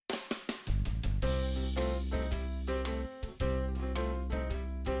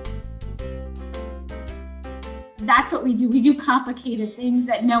that's what we do. We do complicated things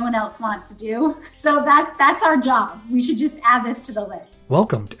that no one else wants to do. So that's our job. We should just add this to the list.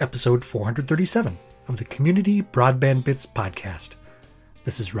 Welcome to episode 437 of the Community Broadband Bits podcast.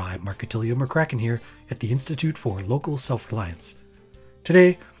 This is Rye Marketilio McCracken here at the Institute for Local Self-Reliance.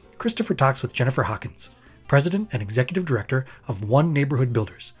 Today, Christopher talks with Jennifer Hawkins, President and Executive Director of One Neighborhood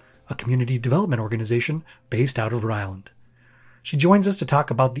Builders, a community development organization based out of Rhode Island. She joins us to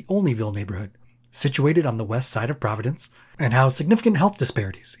talk about the Olneyville neighborhood, situated on the west side of Providence, and how significant health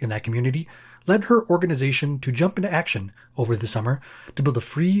disparities in that community led her organization to jump into action over the summer to build a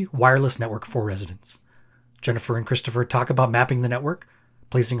free wireless network for residents. Jennifer and Christopher talk about mapping the network,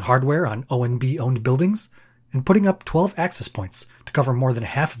 placing hardware on ONB-owned buildings, and putting up 12 access points to cover more than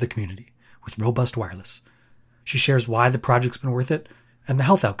half of the community with robust wireless. She shares why the project's been worth it and the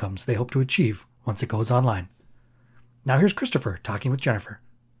health outcomes they hope to achieve once it goes online. Now here's Christopher talking with Jennifer.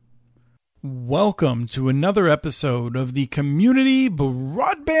 Welcome to another episode of the Community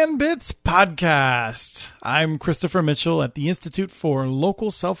Broadband Bits podcast. I'm Christopher Mitchell at the Institute for Local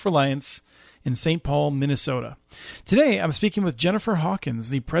Self-Reliance in St. Paul, Minnesota. Today, I'm speaking with Jennifer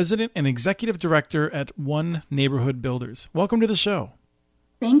Hawkins, the President and Executive Director at One Neighborhood Builders. Welcome to the show.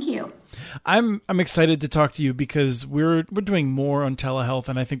 Thank you. I'm excited to talk to you because we're doing more on telehealth,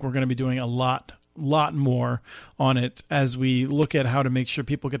 and I think we're going to be doing a lot more on it as we look at how to make sure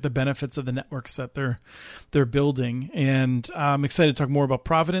people get the benefits of the networks that they're building. And I'm excited to talk more about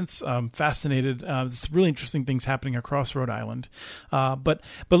Providence. I'm fascinated. There's really interesting things happening across Rhode Island. But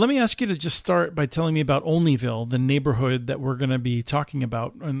let me ask you to just start by telling me about Olneyville, the neighborhood that we're going to be talking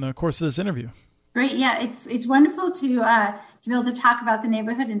about in the course of this interview. Great. Yeah, it's wonderful to be able to talk about the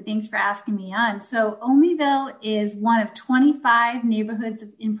neighborhood, and thanks for asking me on. So Olneyville is one of 25 neighborhoods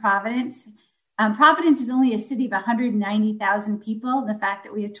in Providence. Providence is only a city of 190,000 people. The fact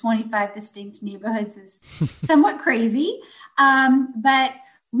that we have 25 distinct neighborhoods is somewhat crazy. But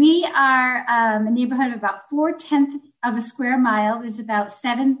we are a neighborhood of about 4/10 of a square mile. There's about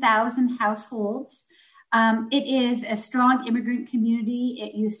 7,000 households. It is a strong immigrant community.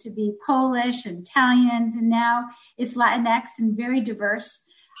 It used to be Polish and Italians, and now it's Latinx and very diverse.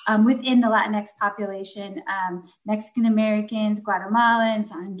 Within the Latinx population, Mexican Americans, Guatemalans,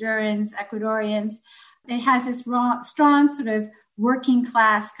 Hondurans, Ecuadorians. It has this strong sort of working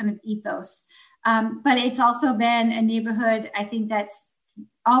class kind of ethos. But it's also been a neighborhood, I think, that's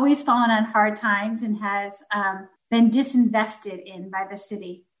always fallen on hard times and has been disinvested in by the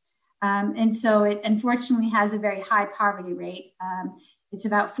city. And so it unfortunately has a very high poverty rate. It's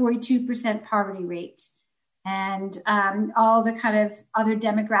about 42% poverty rate. And all the kind of other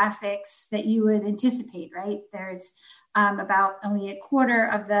demographics that you would anticipate, right? There's about only a quarter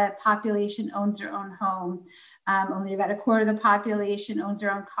of the population owns their own home. Only about a quarter of the population owns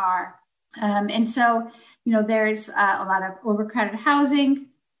their own car. And so, there's a lot of overcrowded housing,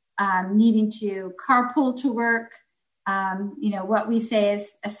 needing to carpool to work. What we say is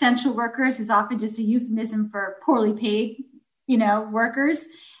essential workers is often just a euphemism for poorly paid, workers.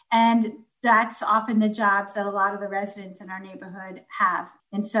 And that's often the jobs that a lot of the residents in our neighborhood have.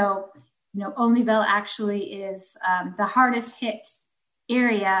 And so, Olneyville actually is the hardest hit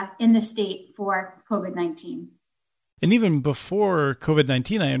area in the state for COVID-19. And even before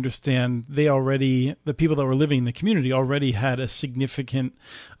COVID-19, I understand the people that were living in the community already had a significantly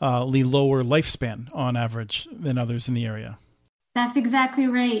lower lifespan on average than others in the area. That's exactly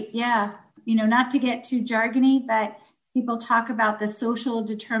right. Yeah. Not to get too jargony, but people talk about the social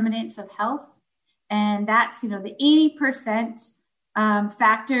determinants of health. And that's, the 80%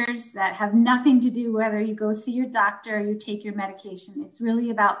 factors that have nothing to do whether you go see your doctor or you take your medication. It's really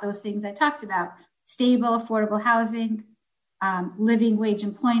about those things I talked about: stable, affordable housing, living wage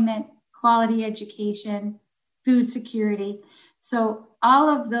employment, quality education, food security. So all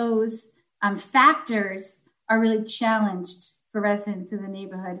of those factors are really challenged for residents in the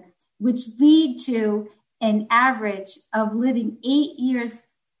neighborhood, which lead to an average of living 8 years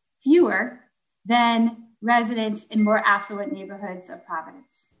fewer than residents in more affluent neighborhoods of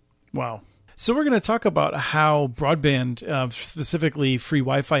Providence. Wow. So we're going to talk about how broadband, specifically free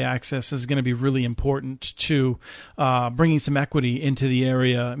Wi-Fi access, is going to be really important to bringing some equity into the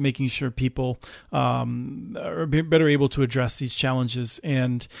area, making sure people are better able to address these challenges.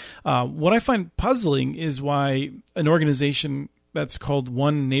 And what I find puzzling is why an organization that's called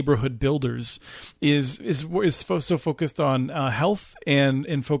One Neighborhood Builders is so focused on health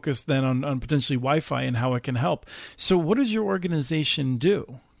and focused then on potentially Wi-Fi and how it can help. So what does your organization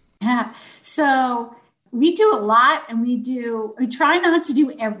do? Yeah. So we do a lot, and we try not to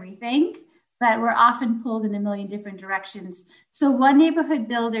do everything, but we're often pulled in a million different directions. So One Neighborhood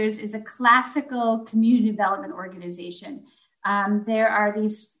Builders is a classical community development organization. There are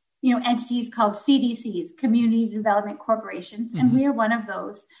these entities called CDCs, Community Development Corporations, and we are one of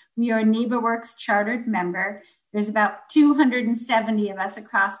those. We are a NeighborWorks chartered member. There's about 270 of us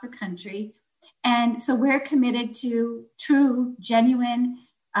across the country. And so we're committed to true, genuine,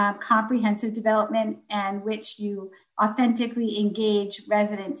 comprehensive development, and which you authentically engage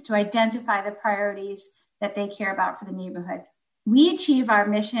residents to identify the priorities that they care about for the neighborhood. We achieve our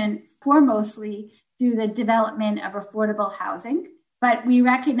mission foremostly through the development of affordable housing, but we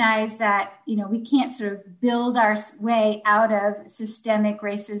recognize that, we can't sort of build our way out of systemic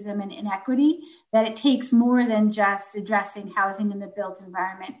racism and inequity, that it takes more than just addressing housing in the built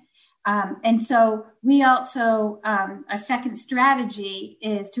environment. And so we also, a second strategy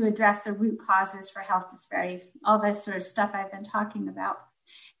is to address the root causes for health disparities, all this sort of stuff I've been talking about.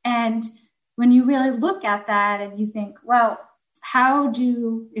 And when you really look at that and you think, well,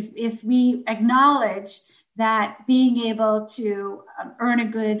 if we acknowledge that being able to earn a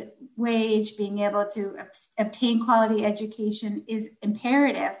good wage, being able to obtain quality education is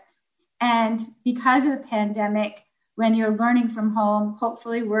imperative. And because of the pandemic, when you're learning from home,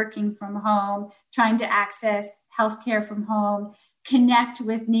 hopefully working from home, trying to access healthcare from home, connect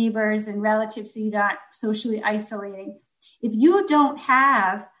with neighbors and relatives so you're not socially isolating. If you don't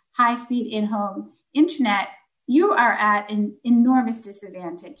have high-speed in-home internet, you are at an enormous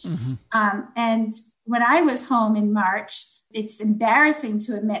disadvantage. And when I was home in March, it's embarrassing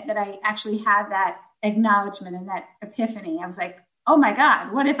to admit that I actually had that acknowledgement and that epiphany. I was like, oh my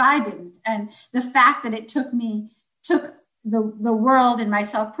God, what if I didn't? And the fact that it took the world and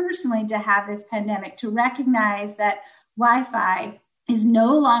myself personally to have this pandemic, to recognize that Wi-Fi is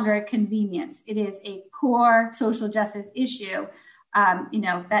no longer a convenience. It is a core social justice issue.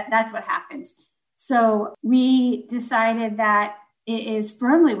 That's what happened. So we decided that it is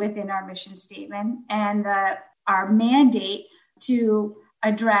firmly within our mission statement and our mandate to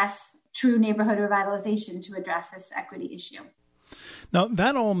address true neighborhood revitalization, to address this equity issue. Now,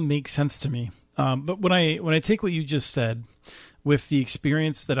 that all makes sense to me. But when I take what you just said with the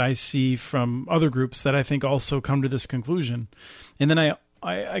experience that I see from other groups that I think also come to this conclusion, and then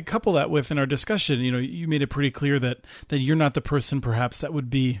I couple that with, in our discussion, you made it pretty clear that you're not the person perhaps that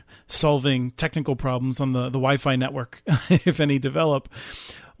would be solving technical problems on the Wi-Fi network, if any develop.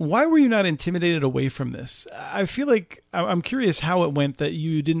 Why were you not intimidated away from this? I feel like I'm curious how it went that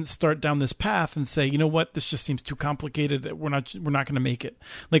you didn't start down this path and say, you know what, this just seems too complicated. We're not going to make it.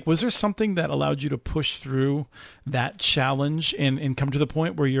 Like, was there something that allowed you to push through that challenge and come to the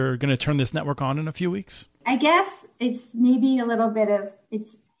point where you're going to turn this network on in a few weeks? I guess it's maybe a little bit of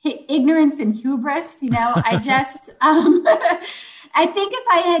ignorance and hubris. I just, I think if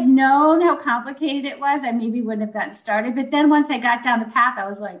I had known how complicated it was, I maybe wouldn't have gotten started. But then once I got down the path, I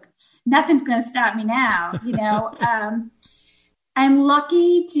was like, nothing's going to stop me now. I'm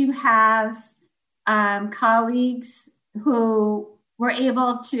lucky to have colleagues who were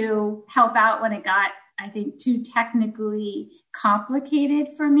able to help out when it got, I think, too technically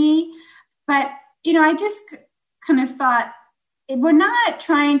complicated for me. But I just kind of thought, we're not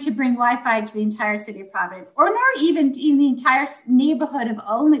trying to bring Wi-Fi to the entire city of Providence, or nor even in the entire neighborhood of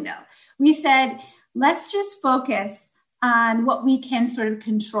Olneyville. We said, let's just focus on what we can sort of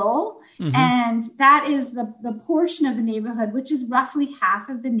control. And that is the portion of the neighborhood, which is roughly half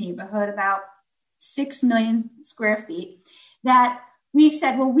of the neighborhood, about 6 million square feet, that we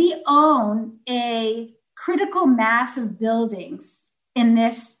said, well, we own a critical mass of buildings in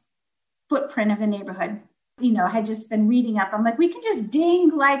this footprint of the neighborhood. I had just been reading up. I'm like, we can just ding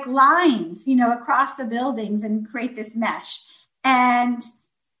like lines, across the buildings and create this mesh. And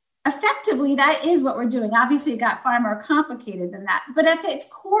effectively, that is what we're doing. Obviously, it got far more complicated than that. But at its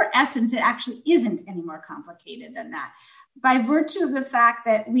core essence, it actually isn't any more complicated than that. By virtue of the fact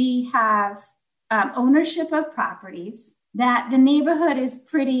that we have ownership of properties, that the neighborhood is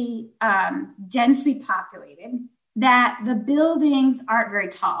pretty densely populated, that the buildings aren't very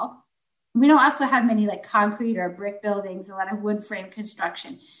tall. We don't also have many like concrete or brick buildings, a lot of wood frame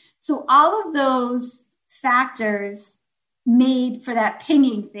construction. So all of those factors made for that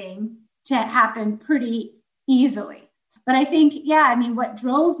pinging thing to happen pretty easily. But I think, what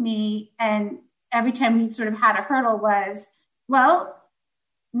drove me, and every time we sort of had a hurdle, was, well,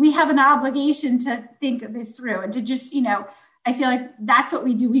 we have an obligation to think this through and to just, I feel like that's what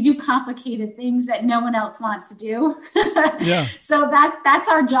we do. We do complicated things that no one else wants to do. Yeah. So that's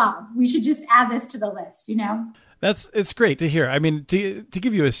our job. We should just add this to the list, It's great to hear. I mean, to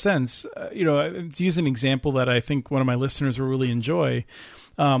give you a sense, to use an example that I think one of my listeners will really enjoy,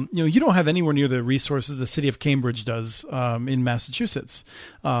 you don't have anywhere near the resources the city of Cambridge does in Massachusetts.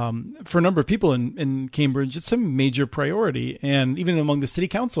 For a number of people in Cambridge, it's a major priority. And even among the city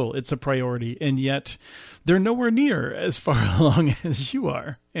council, it's a priority. And yet they're nowhere near as far along as you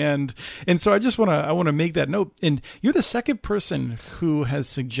are. And so I want to make that note. And you're the second person who has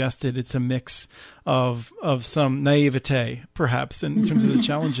suggested it's a mix of some naivete, perhaps, in terms of the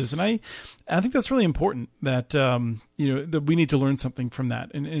challenges. And I think that's really important that, that we need to learn something from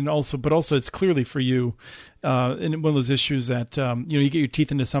that. And also it's clearly for you, in one of those issues that, you get your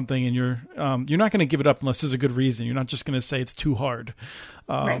teeth into something and you're not going to give it up unless there's a good reason. You're not just going to say it's too hard.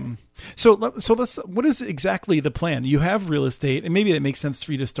 Right. So what is exactly the plan? You have real estate, and maybe it makes sense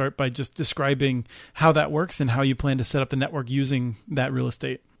for you to start by just describing how that works and how you plan to set up the network using that real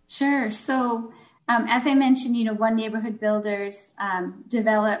estate. Sure. So, as I mentioned, One Neighborhood Builders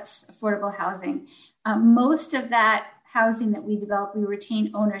develops affordable housing. Most of that housing that we develop, we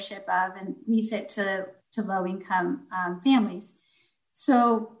retain ownership of and lease it to low-income families.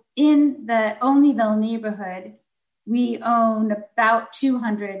 So in the Olneyville neighborhood, we own about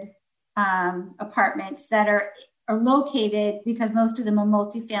 200 apartments that are located, because most of them are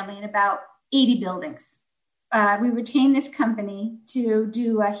multifamily, in about 80 buildings. We retain this company to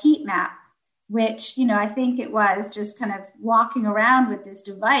do a heat map, which, I think it was just kind of walking around with this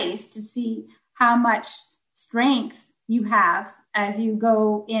device to see how much strength you have as you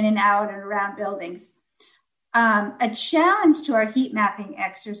go in and out and around buildings. A challenge to our heat mapping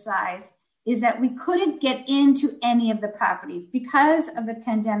exercise is that we couldn't get into any of the properties because of the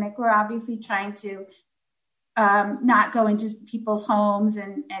pandemic. We're obviously trying to not go into people's homes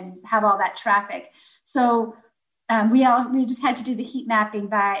and have all that traffic. So we just had to do the heat mapping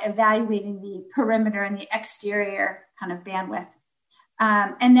by evaluating the perimeter and the exterior kind of bandwidth.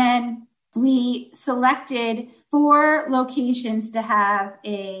 And then we selected 4 locations to have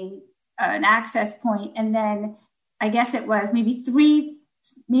an access point, and then I guess it was maybe 3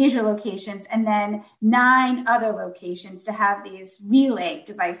 major locations, and then 9 other locations to have these relay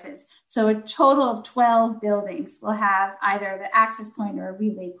devices. So a total of 12 buildings will have either the access point or a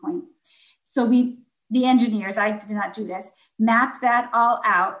relay point. So the engineers, I did not do this, mapped that all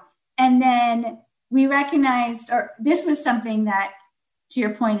out. And then we recognized, or this was something that, to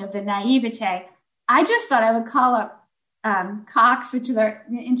your point of the naivete, I just thought I would call up Cox, which is our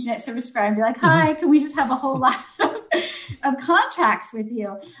internet service provider, and be like, hi, can we just have a whole lot of contracts with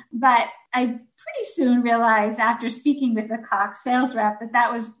you? But I pretty soon realized, after speaking with the Cox sales rep,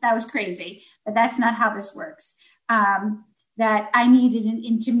 that was crazy, but that's not how this works. That I needed an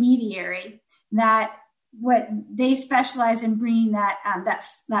intermediary, that what they specialize in bringing that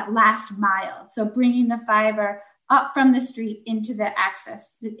last mile. So bringing the fiber up from the street into the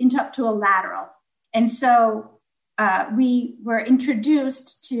access, up to a lateral. And so we were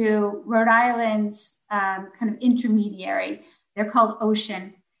introduced to Rhode Island's kind of intermediary. They're called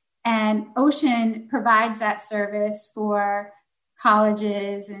Ocean. And Ocean provides that service for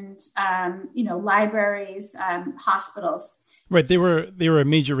colleges and, libraries, hospitals. Right. They were a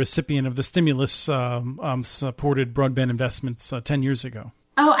major recipient of the stimulus supported broadband investments 10 years ago.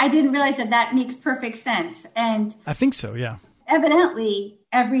 Oh, I didn't realize that. That makes perfect sense. And I think so, yeah. Evidently,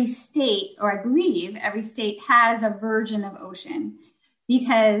 every state, or I believe every state, has a version of Ocean,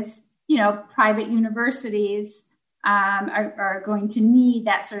 because, private universities are going to need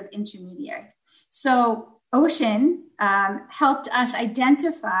that sort of intermediary. So Ocean helped us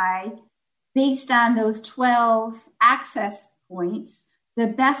identify, based on those 12 access points, the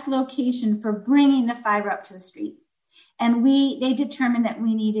best location for bringing the fiber up to the street. And they determined that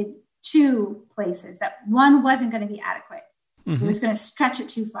we needed 2 places, that one wasn't going to be adequate. Mm-hmm. It was going to stretch it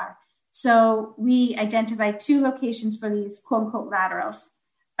too far. So we identified 2 locations for these quote unquote laterals.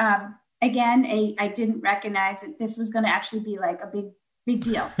 Again, I didn't recognize that this was going to actually be like a big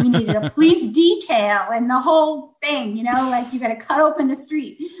deal. We needed a police detail and the whole thing, like you got to cut open the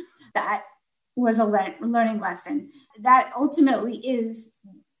street. That was a learning lesson. That ultimately is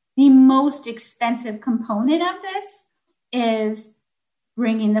the most expensive component of this, is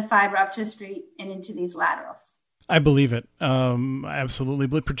bringing the fiber up to the street and into these laterals. I believe it. Absolutely.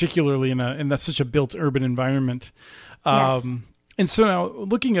 But particularly in that's such a built urban environment. Yes. And so now,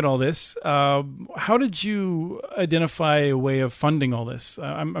 looking at all this, how did you identify a way of funding all this?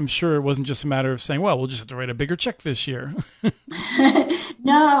 I'm sure it wasn't just a matter of saying, well, we'll just have to write a bigger check this year.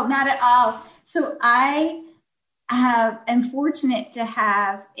 No, not at all. So I am fortunate to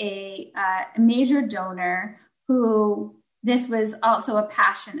have a major donor who, this was also a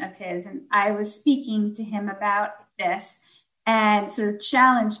passion of his. And I was speaking to him about this and sort of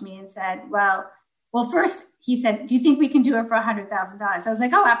challenged me and said, well, first, he said, do you think we can do it for $100,000? I was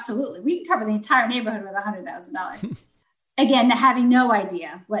like, oh, absolutely. We can cover the entire neighborhood with $100,000. Again, having no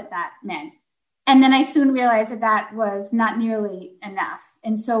idea what that meant. And then I soon realized that was not nearly enough.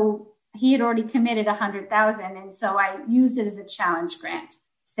 And so he had already committed $100,000. And so I used it as a challenge grant.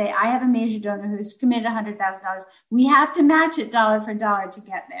 Say, I have a major donor who's committed $100,000. We have to match it dollar for dollar to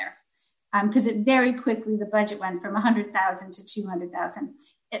get there. Because it very quickly, the budget went from $100,000 to $200,000.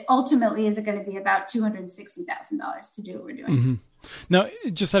 It ultimately is going to be about $260,000 to do what we're doing. Mm-hmm. Now,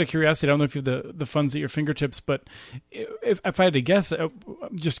 just out of curiosity, I don't know if you have the funds at your fingertips, but if I had to guess,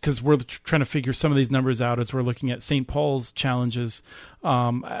 just because we're trying to figure some of these numbers out as we're looking at St. Paul's challenges,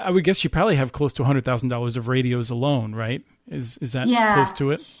 I would guess you probably have close to $100,000 of radios alone, right? Is that close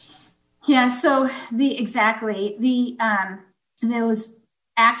to it? Yeah. So those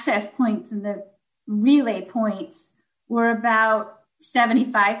access points and the relay points were about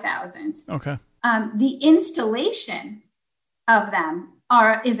 75,000. Okay. The installation of them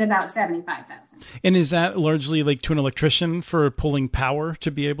is about 75,000. And is that largely like to an electrician for pulling power to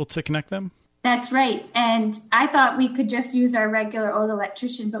be able to connect them? That's right. And I thought we could just use our regular old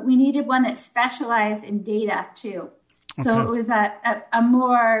electrician, but we needed one that specialized in data too. Okay. So it was a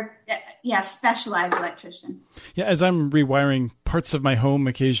more specialized electrician. Yeah, as I'm rewiring parts of my home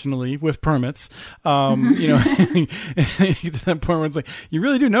occasionally with permits, to that point where it's like, you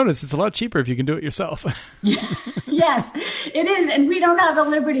really do notice it's a lot cheaper if you can do it yourself. Yes, it is. And we don't have the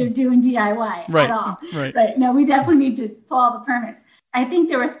liberty of doing DIY at all. Right. But no, we definitely need to pull all the permits. I think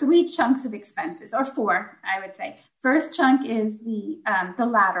there were 3 chunks of expenses, or 4, I would say. First chunk is the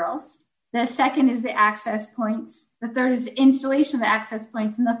laterals. The second is the access points. The third is the installation of the access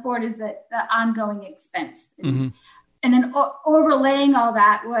points. And the fourth is the ongoing expense. Mm-hmm. And then overlaying all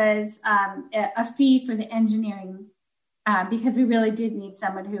that was a fee for the engineering, because we really did need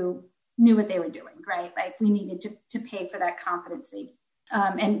someone who knew what they were doing, right? Like we needed to pay for that competency.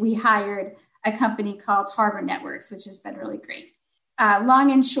 And we hired a company called Harbor Networks, which has been really great.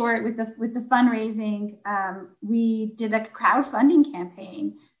 Long and short, with the fundraising, we did a crowdfunding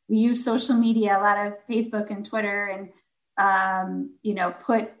campaign. We use social media, a lot of Facebook and Twitter, and,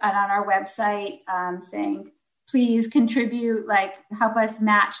 put it on our website saying, please contribute, help us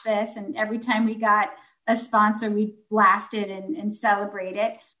match this. And every time we got a sponsor, we blast it and celebrate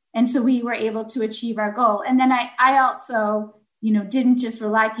it. And so we were able to achieve our goal. And then I also, didn't just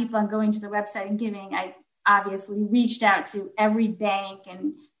rely people on going to the website and giving. I obviously reached out to every bank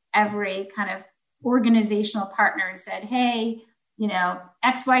and every kind of organizational partner and said, hey,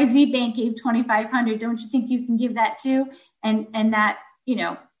 XYZ Bank gave $2,500. Don't you think you can give that too? And that,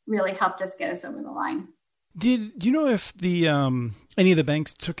 really helped us get us over the line. Do you know if the any of the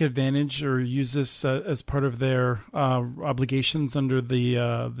banks took advantage or use this as part of their obligations under the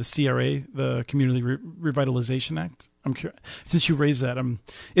CRA, the Community Revitalization Act? I'm curious, since you raised that,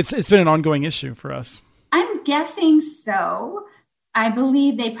 it's been an ongoing issue for us. I'm guessing so. I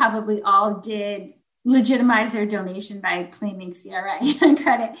believe they probably all did legitimize their donation by claiming CRA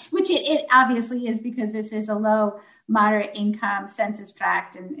credit, which it obviously is, because this is a low, moderate income census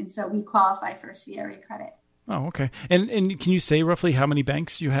tract. And so we qualify for CRA credit. Oh, okay. And can you say roughly how many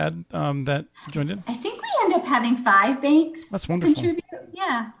banks you had that joined in? I think we end up having 5 banks. That's wonderful. Contribute.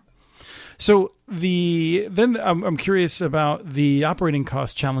 Yeah. So then I'm curious about the operating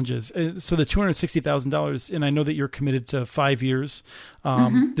cost challenges. So the $260,000, and I know that you're committed to 5 years.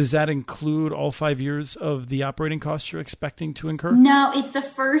 Does that include all 5 years of the operating costs you're expecting to incur? No, it's the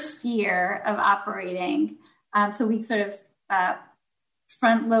first year of operating. So we sort of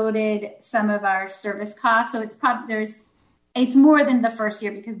front loaded some of our service costs. So it's more than the first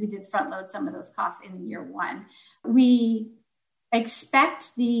year, because we did front load some of those costs in year 1. We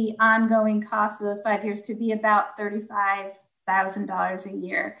expect the ongoing cost of those 5 years to be about $35,000 a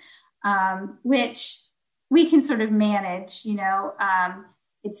year, which we can sort of manage.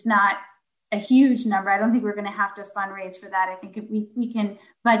 It's not a huge number. I don't think we're going to have to fundraise for that. I think if we can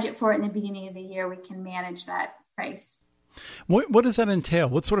budget for it in the beginning of the year, we can manage that price. What does that entail?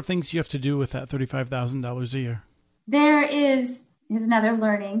 What sort of things do you have to do with that $35,000 a year? There is another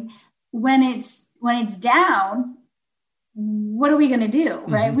learning. When it's down, what are we going to do,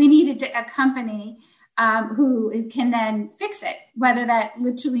 right? Mm-hmm. We needed a company who can then fix it, whether that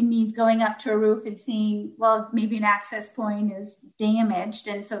literally means going up to a roof and seeing, well, maybe an access point is damaged.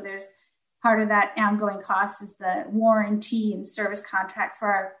 And so there's part of that ongoing cost is the warranty and service contract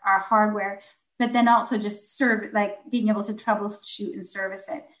for our hardware, but then also just being able to troubleshoot and service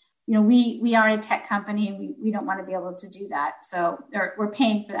it. We are a tech company, and we don't want to be able to do that. So we're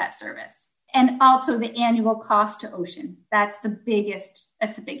paying for that service. And also the annual cost to Ocean. That's the biggest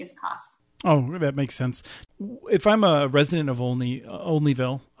cost. Oh, that makes sense. If I'm a resident of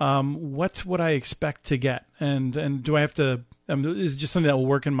Olneyville, what would I expect to get? And do I have to, is it just something that will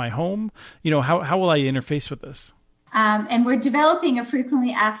work in my home? How will I interface with this? And we're developing a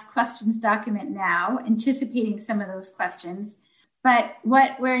frequently asked questions document now, anticipating some of those questions. But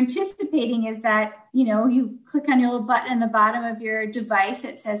what we're anticipating is that, you click on your little button on the bottom of your device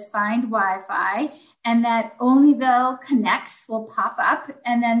that says Find Wi-Fi, and that Olneyville Connects will pop up.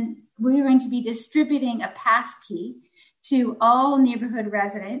 And then we're going to be distributing a passkey to all neighborhood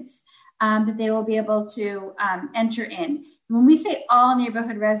residents that they will be able to enter in. When we say all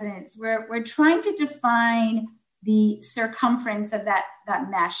neighborhood residents, we're trying to define the circumference of that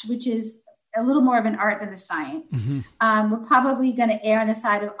mesh, which is a little more of an art than a science. Mm-hmm. We're probably going to err on the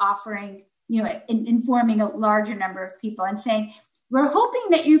side of offering, informing a larger number of people and saying, we're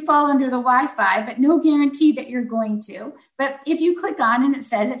hoping that you fall under the Wi-Fi, but no guarantee that you're going to. But if you click on and it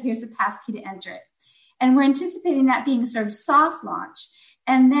says that here's the passkey to enter it. And we're anticipating that being sort of soft launch.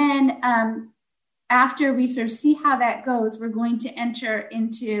 And then after we sort of see how that goes, we're going to enter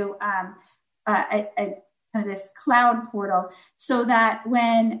into a kind of this cloud portal so that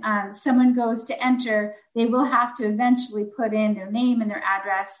when someone goes to enter, they will have to eventually put in their name and their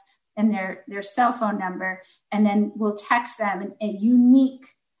address and their cell phone number, and then we'll text them a unique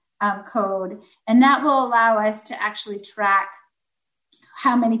code. And that will allow us to actually track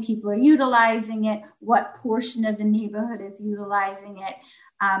how many people are utilizing it, what portion of the neighborhood is utilizing it.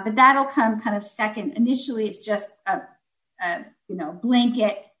 But that'll come kind of second. Initially, it's just a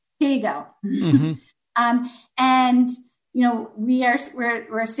blanket, here you go. Mm-hmm.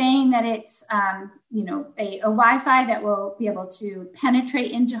 We're saying that it's a Wi-Fi that will be able to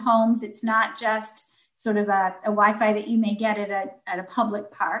penetrate into homes. It's not just sort of a Wi-Fi that you may get at a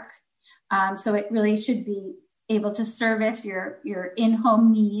public park. So it really should be able to service your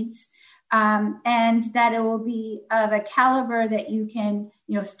in-home needs, and that it will be of a caliber that you can,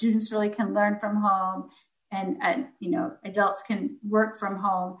 students really can learn from home, and adults can work from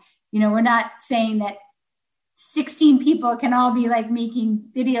home. We're not saying that 16 people can all be like making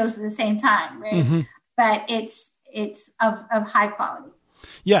videos at the same time, right? Mm-hmm. But it's of high quality.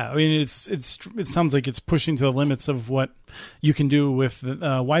 Yeah, I mean, it sounds like it's pushing to the limits of what you can do with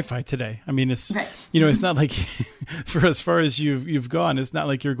Wi-Fi today. I mean, it's right. It's not like for as far as you've gone, it's not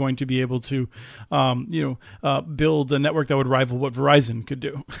like you're going to be able to, build a network that would rival what Verizon could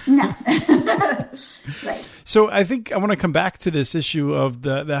do. No. Right. So I think I want to come back to this issue of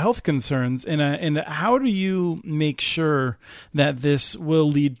the health concerns and how do you make sure that this will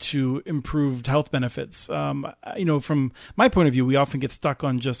lead to improved health benefits? From my point of view, we often get stuck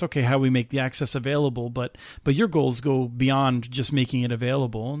on just, how we make the access available, but your goals go beyond just making it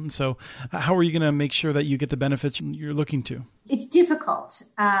available. And so how are you going to make sure that you get the benefits you're looking to? It's difficult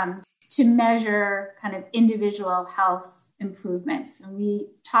to measure kind of individual health improvements. And we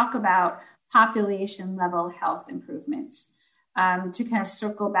talk about population level health improvements to kind of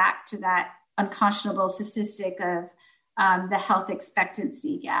circle back to that unconscionable statistic of the health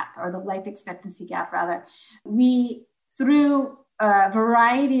expectancy gap, or the life expectancy gap, rather. We, through a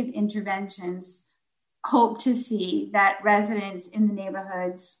variety of interventions, hope to see that residents in the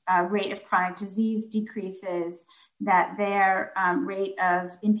neighborhoods' rate of chronic disease decreases, that their rate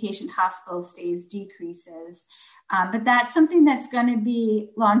of inpatient hospital stays decreases. But that's something that's going to be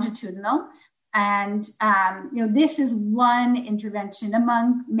longitudinal. And, this is one intervention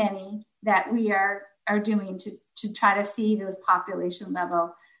among many that we are doing to try to see those population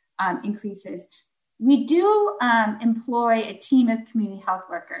level increases. We do employ a team of community health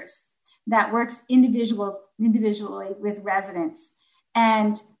workers that works individually with residents.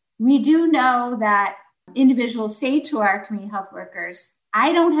 And we do know that individuals say to our community health workers,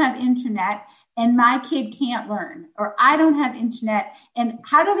 I don't have internet and my kid can't learn, or I don't have internet and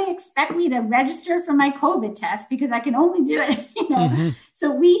how do they expect me to register for my COVID test because I can only do it, Mm-hmm.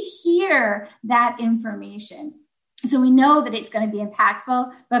 So we hear that information. So we know that it's going to be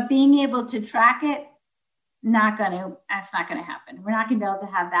impactful, but being able to track it, that's not going to happen. We're not going to be able to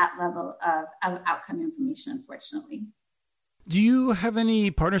have that level of outcome information, unfortunately. Do you have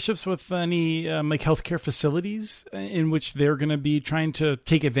any partnerships with any healthcare facilities in which they're going to be trying to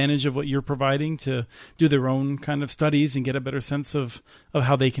take advantage of what you're providing to do their own kind of studies and get a better sense of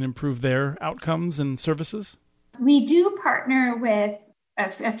how they can improve their outcomes and services? We do partner with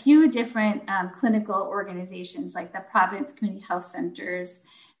a few different clinical organizations like the Providence Community Health Centers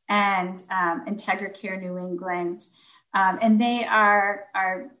and Integra Care New England. And they are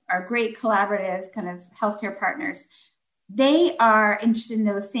great collaborative kind of healthcare partners. They are interested in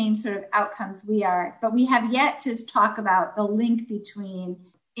those same sort of outcomes we are, but we have yet to talk about the link between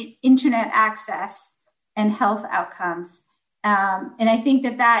internet access and health outcomes. And I think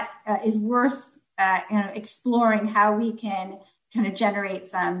that is worth exploring how we can kind of generate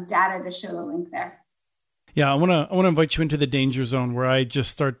some data to show the link there. Yeah, I want to invite you into the danger zone where I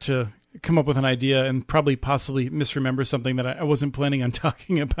just start to come up with an idea and possibly misremember something that I wasn't planning on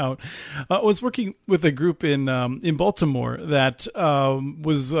talking about. I was working with a group in Baltimore that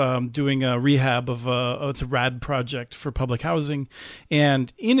was doing a rehab of it's a RAD project for public housing.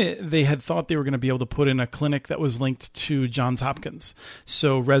 And in it, they had thought they were going to be able to put in a clinic that was linked to Johns Hopkins.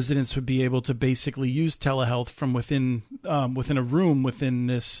 So residents would be able to basically use telehealth from within a room within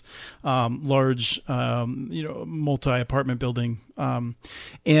this large, multi-apartment building.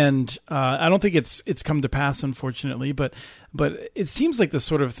 And I don't think it's come to pass, unfortunately, but it seems like the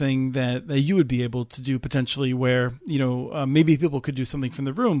sort of thing that you would be able to do potentially where, maybe people could do something from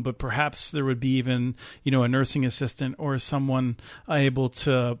the room, but perhaps there would be even, a nursing assistant or someone able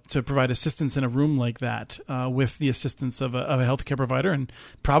to provide assistance in a room like that with the assistance of a healthcare provider, and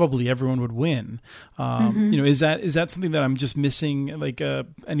probably everyone would win. Is that something that I'm just missing, like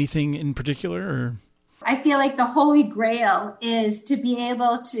anything in particular, or? I feel like the holy grail is to be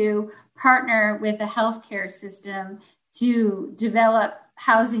able to partner with a healthcare system to develop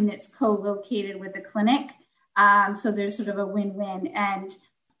housing that's co-located with a clinic. So there's sort of a win-win. And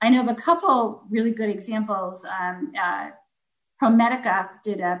I know of a couple really good examples. ProMedica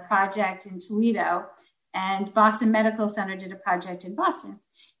did a project in Toledo, and Boston Medical Center did a project in Boston.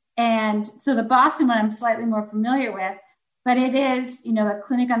 And so the Boston one I'm slightly more familiar with, but it is, a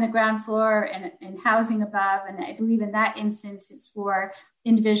clinic on the ground floor and housing above. And I believe in that instance, it's for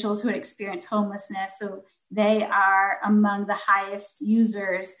individuals who had experienced homelessness. So they are among the highest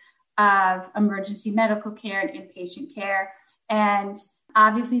users of emergency medical care and inpatient care. And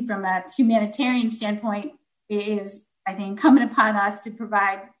obviously, from a humanitarian standpoint, it is, I think, incumbent upon us to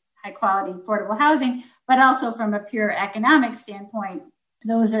provide high quality, affordable housing, but also from a pure economic standpoint,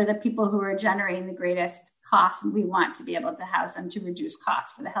 those are the people who are generating the greatest costs, and we want to be able to house them to reduce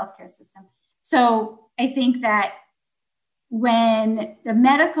costs for the healthcare system. So I think that when the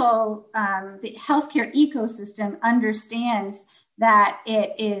the healthcare ecosystem understands that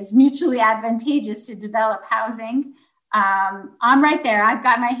it is mutually advantageous to develop housing, I'm right there. I've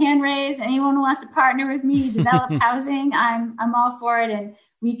got my hand raised. Anyone who wants to partner with me to develop housing, I'm all for it, and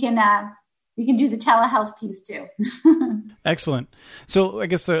we can do the telehealth piece too. Excellent. So I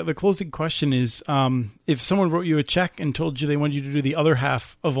guess the closing question is, if someone wrote you a check and told you they wanted you to do the other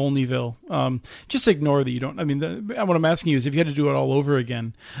half of Olneyville, just ignore that you don't. I mean, what I'm asking you is, if you had to do it all over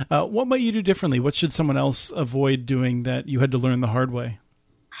again, what might you do differently? What should someone else avoid doing that you had to learn the hard way?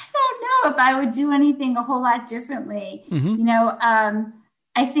 I don't know if I would do anything a whole lot differently. Mm-hmm.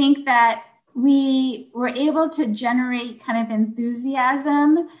 I think that we were able to generate kind of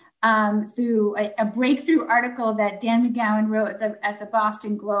enthusiasm through a breakthrough article that Dan McGowan wrote at the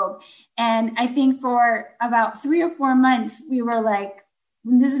Boston Globe. And I think for about 3 or 4 months, we were like,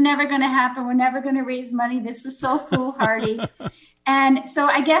 this is never going to happen. We're never going to raise money. This was so foolhardy. And so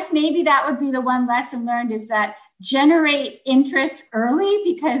I guess maybe that would be the one lesson learned, is that generate interest early,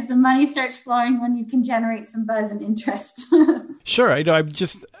 because the money starts flowing when you can generate some buzz and interest. Sure. I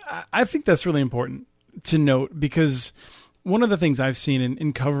think that's really important to note, because one of the things I've seen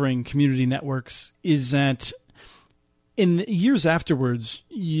in covering community networks is that in the years afterwards,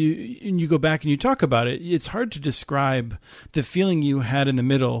 you go back and you talk about it, it's hard to describe the feeling you had in the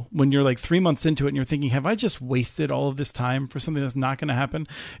middle when you're like 3 months into it and you're thinking, have I just wasted all of this time for something that's not going to happen?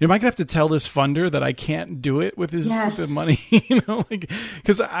 Am I going to have to tell this funder that I can't do it with the money?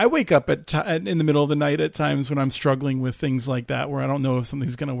 Because I wake up in the middle of the night at times when I'm struggling with things like that, where I don't know if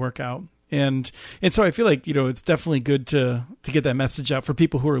something's going to work out. And so I feel like, it's definitely good to get that message out for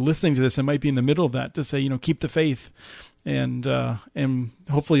people who are listening to this and might be in the middle of that, to say, keep the faith, and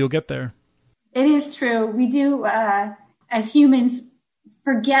hopefully you'll get there. It is true. We do, as humans,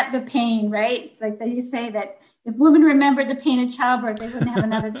 forget the pain, right? Like they say that if women remembered the pain of childbirth, they wouldn't have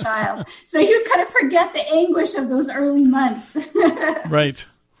another child. So you kind of forget the anguish of those early months. Right.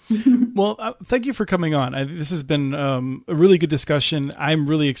 Well, thank you for coming on. This has been a really good discussion. I'm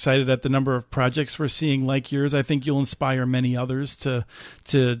really excited at the number of projects we're seeing like yours. I think you'll inspire many others to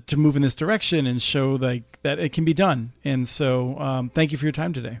move in this direction and show that it can be done. And so thank you for your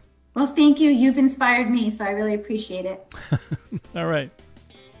time today. Well, thank you. You've inspired me, so I really appreciate it. All right.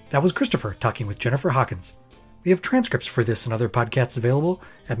 That was Christopher talking with Jennifer Hawkins. We have transcripts for this and other podcasts available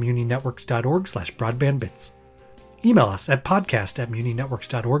at muninetworks.org/broadbandbits. Email us at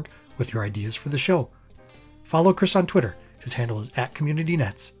podcast@muninetworks.org with your ideas for the show. Follow Chris on Twitter. His handle is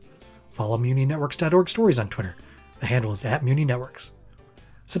 @CommunityNets. Follow muninetworks.org stories on Twitter. The handle is @muninetworks.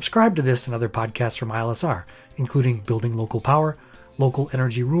 Subscribe to this and other podcasts from ILSR, including Building Local Power, Local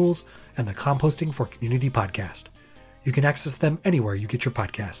Energy Rules, and the Composting for Community podcast. You can access them anywhere you get your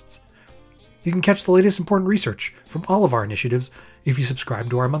podcasts. You can catch the latest important research from all of our initiatives if you subscribe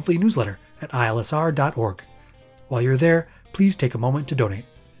to our monthly newsletter at ilsr.org. While you're there, please take a moment to donate.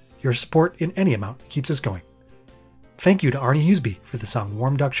 Your support in any amount keeps us going. Thank you to Arnie Huseby for the song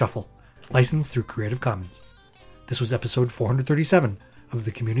Warm Duck Shuffle, licensed through Creative Commons. This was episode 437 of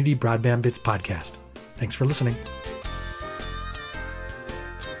the Community Broadband Bits podcast. Thanks for listening.